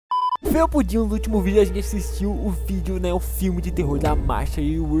Felpudinho, no último vídeo a gente assistiu o vídeo, né, o filme de terror da MASHA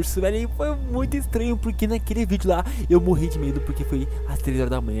e o urso, velho, e foi muito estranho, porque naquele vídeo lá eu morri de medo, porque foi às 3 horas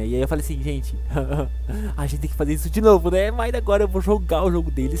da manhã, e aí eu falei assim, gente, a gente tem que fazer isso de novo, né, mas agora eu vou jogar o jogo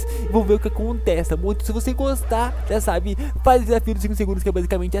deles, e vou ver o que acontece, muito. Se você gostar, já sabe, faz o desafio dos 5 segundos, que é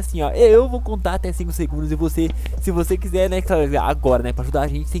basicamente assim, ó, eu vou contar até 5 segundos, e você, se você quiser, né, agora, né, pra ajudar a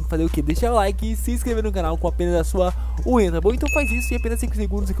gente, tem que fazer o que? Deixar o like e se inscrever no canal com apenas a sua unha, tá bom? Então faz isso em apenas 5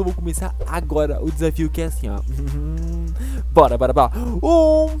 segundos que eu vou começar agora o desafio, que é assim, ó. Bora.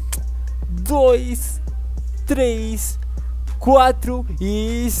 1, 2, 3, 4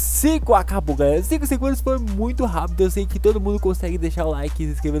 e 5. Acabou, galera. 5 segundos foi muito rápido. Eu sei que todo mundo consegue deixar o like e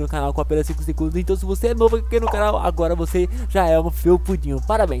se inscrever no canal com apenas 5 segundos. Então se você é novo aqui no canal, agora você já é um Felpudinho.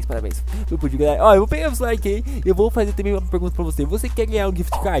 Parabéns, Felpudinho, galera. Ó, eu vou pegar o like aí. Eu vou fazer também uma pergunta pra você. Você quer ganhar um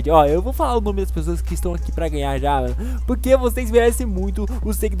gift card? Ó, eu vou falar o nome das pessoas que estão aqui pra ganhar já, mano, porque vocês merecem muito,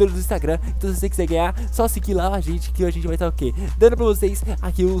 os seguidores do Instagram. Então se você quiser ganhar, só seguir lá a gente, que a gente vai estar o quê? Dando pra vocês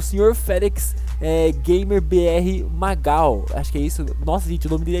aqui o Sr. Felix Gamer BR Magal. Acho que é isso. Nossa, gente, o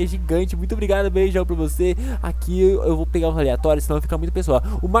nome dele é gigante. Muito obrigado, beijão pra você. Aqui eu vou pegar um aleatório, senão fica muito pessoal.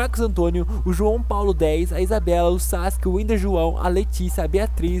 O Marcos Antônio, o João Paulo 10, a Isabela, o Sasuke, o Wender João, a Letícia, a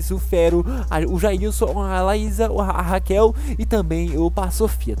Beatriz, o Fero, o Jailson, a Laísa, a Raquel e também a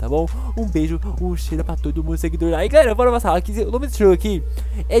Sofia, tá bom? Um beijo, um cheiro pra todo mundo seguidor. Aí, galera, bora passar. Aqui, o nome desse jogo aqui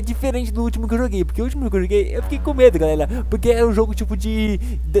é diferente do último que eu joguei, porque o último que eu joguei eu fiquei com medo, galera, porque era um jogo tipo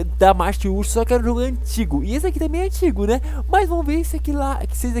da MASHA e URSO, só que era um jogo antigo. E esse aqui também é antigo, né? Mas vamos ver se aqui lá,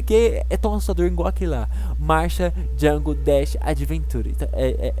 se esse aqui é tão assustador igual aquele lá. MASHA Jungle Dash Adventure. Então,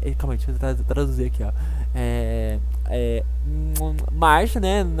 calma aí, deixa eu traduzir aqui, ó. MASHA,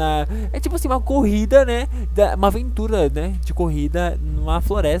 né? É tipo assim, uma corrida, né? Uma aventura, né? De corrida numa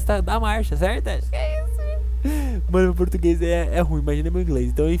floresta da MASHA, certo? Acho que é isso. Mano, o português é ruim, imagina meu inglês.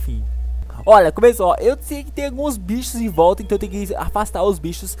 Então, enfim. Olha, começou, ó, eu sei que tem alguns bichos em volta, então eu tenho que afastar os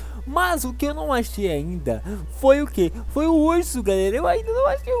bichos. Mas o que eu não achei ainda foi o que? Foi o urso, galera. Eu ainda não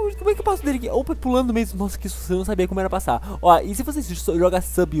achei o urso. Como é que eu passo dele aqui? Opa, pulando mesmo. Nossa, que susto, eu não sabia como era passar. Ó, e se você joga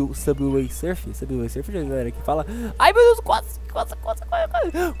Subway Surf, galera, que fala. Ai, meu Deus, quase.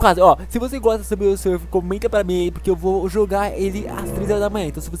 Ó, se você gosta de Subway Surf, comenta pra mim aí, porque eu vou jogar ele às 3 horas da manhã.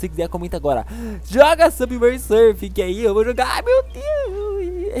 Então se você quiser, comenta agora. Joga Subway Surf, que aí eu vou jogar. Ai, meu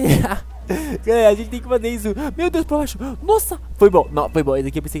Deus. Galera, a gente tem que fazer isso. Meu Deus, pra baixo. Nossa, foi bom. Não, foi bom. Esse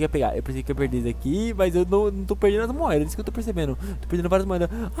aqui eu pensei que ia pegar. Eu pensei que ia perder esse aqui, mas eu não tô perdendo as moedas. Isso que eu tô percebendo. Tô perdendo várias moedas.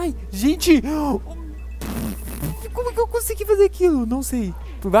 Ai, gente. Como que eu consegui fazer aquilo? Não sei.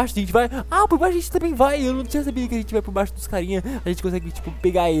 Por baixo a gente vai. Ah, por baixo a gente também vai. Eu não tinha sabido que a gente vai por baixo dos carinha. A gente consegue, tipo,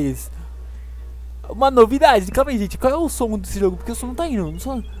 pegar eles. Uma novidade. Calma aí, gente. Qual é o som desse jogo? Porque o som não tá indo.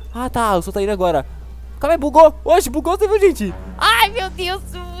 Som... Ah, tá. O som tá indo agora. Calma aí, bugou. Oxe, bugou, você viu, gente? Ai, meu Deus.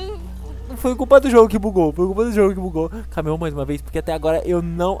 Foi culpa do jogo que bugou. Caminhou mais uma vez, porque até agora eu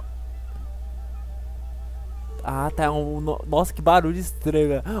não... Ah, tá. Nossa, que barulho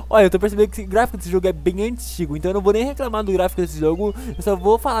estranho. Olha, eu tô percebendo que o gráfico desse jogo é bem antigo, então eu não vou nem reclamar do gráfico desse jogo. Eu só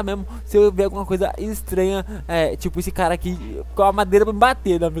vou falar mesmo se eu ver alguma coisa estranha. Tipo esse cara aqui com a madeira pra me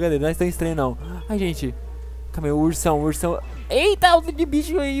bater. Não, brincadeira, não é tão estranho não. Ai, gente. Calma aí, o ursão. Eita, o de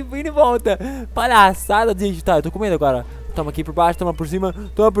bicho aí, indo e volta. Palhaçada, gente. Tá, eu tô com medo agora. Toma aqui por baixo, toma por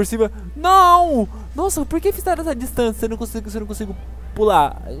cima. Não! Nossa, por que fizeram essa distância? Eu não consigo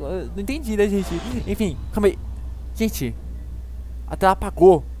pular. Eu não entendi, né, gente? Enfim, calma aí. Gente, a tela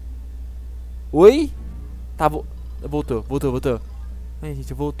apagou. Oi? Tá, voltou. Ai,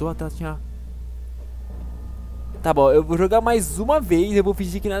 gente, voltou, a tela tinha... Tá bom, eu vou jogar mais uma vez. Eu vou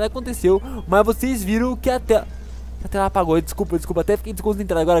fingir que nada aconteceu. Mas vocês viram que a tela apagou. Desculpa, até fiquei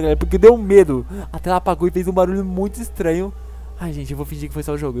desconcentrado agora, galera, porque deu medo. A tela apagou e fez um barulho muito estranho. Ai, gente, eu vou fingir que foi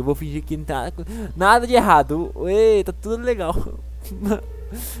só o jogo. Eu vou fingir que não tá nada de errado. Eita, tá tudo legal.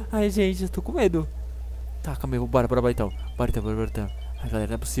 Ai, gente, eu tô com medo. Tá, calma aí, bora então. Bora então. Ai, galera,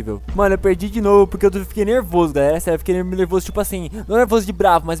 não é possível. Mano, eu perdi de novo porque eu fiquei nervoso, galera. Sério, eu fiquei nervoso, tipo assim, não nervoso de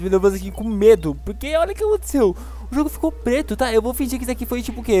bravo, mas nervoso aqui com medo. Porque olha o que aconteceu. O jogo ficou preto, tá? Eu vou fingir que isso aqui foi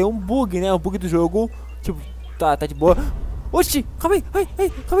tipo o quê? Um bug, né? Um bug do jogo. Tipo, tá de boa. Oxi, calma aí,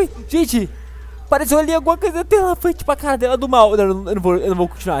 calma aí. Gente, apareceu ali alguma coisa na tela. Foi tipo a cara dela do mal. Não, eu não vou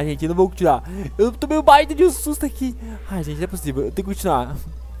continuar, gente. Eu não vou continuar. Eu tomei um baita de um susto aqui. Ai, gente, não é possível. Eu tenho que continuar.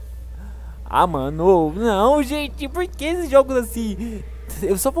 Ah, mano. Não, gente. Por que esses jogos assim?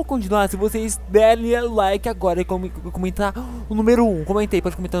 Eu só vou continuar se vocês derem like agora e comentar o número 1. Comentei,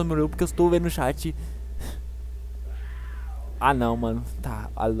 pode comentar o número 1, porque eu estou vendo no chat. Ah, não, mano. Tá,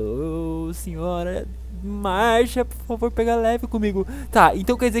 alô, senhora MASHA, por favor, pega leve comigo. Tá,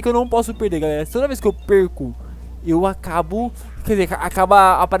 então quer dizer que eu não posso perder, galera. Toda vez que eu perco, eu acabo, quer dizer,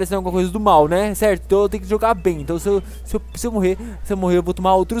 acaba aparecendo alguma coisa do mal, né? Certo? Então eu tenho que jogar bem. Então se eu morrer, eu vou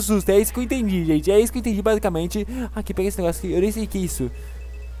tomar outro susto. É isso que eu entendi, gente. É isso que eu entendi basicamente. Aqui, pega esse negócio aqui. Eu nem sei o que é isso.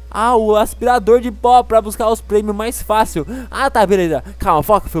 Ah, o aspirador de pó pra buscar os prêmios mais fácil. Ah, tá, beleza. Calma,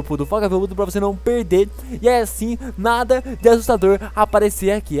 foca, Felpudo pra você não perder. E é assim, nada de assustador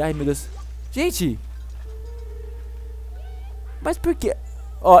aparecer aqui. Ai, meu Deus. Gente. Mas por que?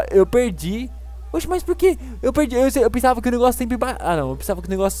 Ó, eu perdi. Oxe, mas por que? Eu perdi. Eu pensava que o negócio sempre... Ah, não. Eu pensava que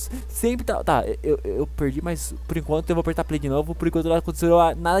o negócio sempre... Tá, eu perdi, mas por enquanto eu vou apertar play de novo. Por enquanto não aconteceu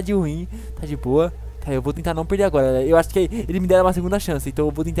nada de ruim. Tá de boa. Tá, eu vou tentar não perder agora. Eu acho que ele me deram uma segunda chance. Então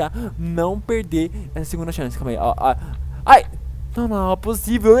eu vou tentar não perder essa segunda chance. Calma aí. Ó. Ai! Não é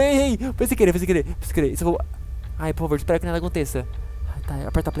possível. Ei. Foi sem querer. Isso eu vou... Ai, por favor, espero que nada aconteça. Ai, tá,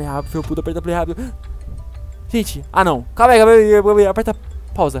 aperta play rápido, Felpudo, aperta play rápido. Gente, não. Calma aí. Aperta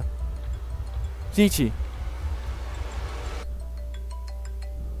pausa. Gente.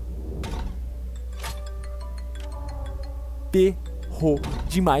 Ferrou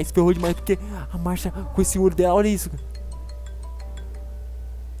demais, porque a Masha com esse olho dela, olha isso.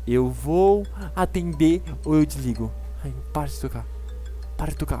 Eu vou atender ou eu desligo. Ai, para de tocar.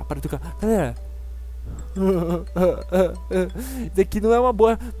 Galera. Isso daqui não é uma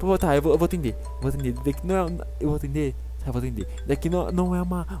boa. Tá, eu vou atender. Isso daqui não é. Eu vou atender. Tá, eu vou atender. Isso daqui não é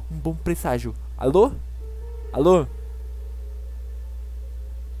um bom presságio. Alô?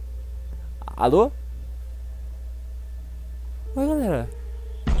 Oi, galera.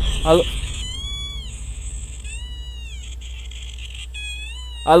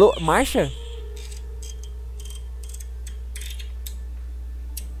 Alô, Masha?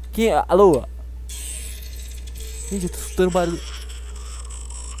 Quem é? Alô? Gente, eu tô escutando barulho.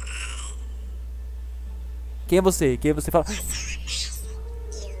 Quem é você? Fala.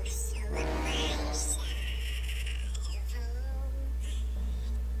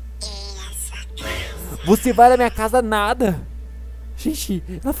 Você vai na minha casa nada. Gente,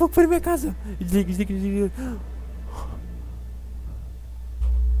 ela falou que foi na minha casa. Desliga.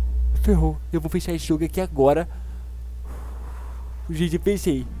 Ferrou. Eu vou fechar esse jogo aqui agora. Gente, eu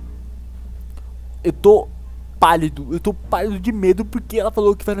fechei. Eu tô pálido de medo porque ela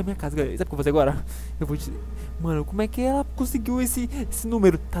falou que vai na minha casa, galera. Sabe o que eu vou fazer agora? Eu vou dizer... Mano, como é que ela conseguiu esse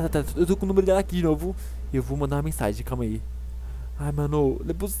número? Tá. Eu tô com o número dela aqui de novo. Eu vou mandar uma mensagem, calma aí. Ai, mano, não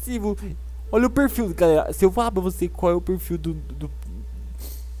é possível. Olha o perfil, galera. Se eu falar pra você qual é o perfil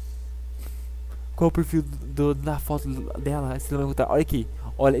qual é o perfil da foto dela, você não vai encontrar. Olha aqui.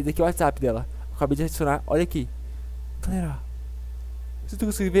 Olha, esse aqui é o WhatsApp dela. Acabei de adicionar. Olha aqui. Galera. Vocês estão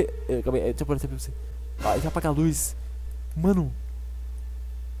conseguindo ver? Deixa eu pôr pra você. Já apaga a luz. Mano.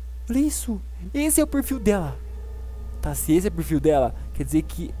 Olha isso. Esse é o perfil dela. Tá, se esse é o perfil dela, quer dizer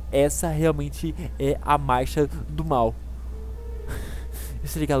que essa realmente é a marcha do mal.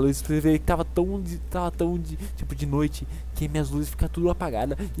 Deixa eu ligar a luz pra você ver que tava tão tipo de noite que minhas luzes ficam tudo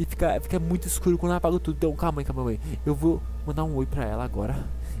apagadas e fica muito escuro quando eu apago tudo. Então calma aí. Eu vou mandar um oi pra ela agora.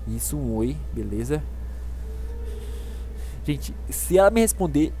 Isso, um oi, beleza. Gente, se ela me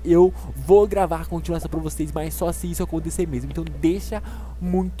responder, eu vou gravar a continuação pra vocês, mas só se isso acontecer mesmo. Então deixa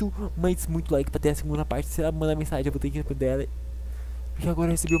muito like pra ter a segunda parte. Se ela mandar mensagem, eu vou ter que responder ela. Porque agora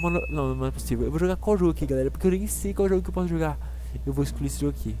eu recebi uma... Não é possível. Eu vou jogar qual jogo aqui, galera? Porque eu nem sei qual jogo que eu posso jogar. Eu vou escolher esse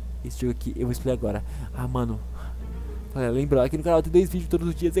jogo aqui. Eu vou escolher agora. Ah, mano. Olha, lembra, aqui no canal tem 2 vídeos todos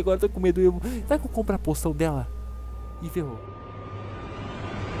os dias. E agora eu tô com medo. Será que eu compro a poção dela? E ferrou.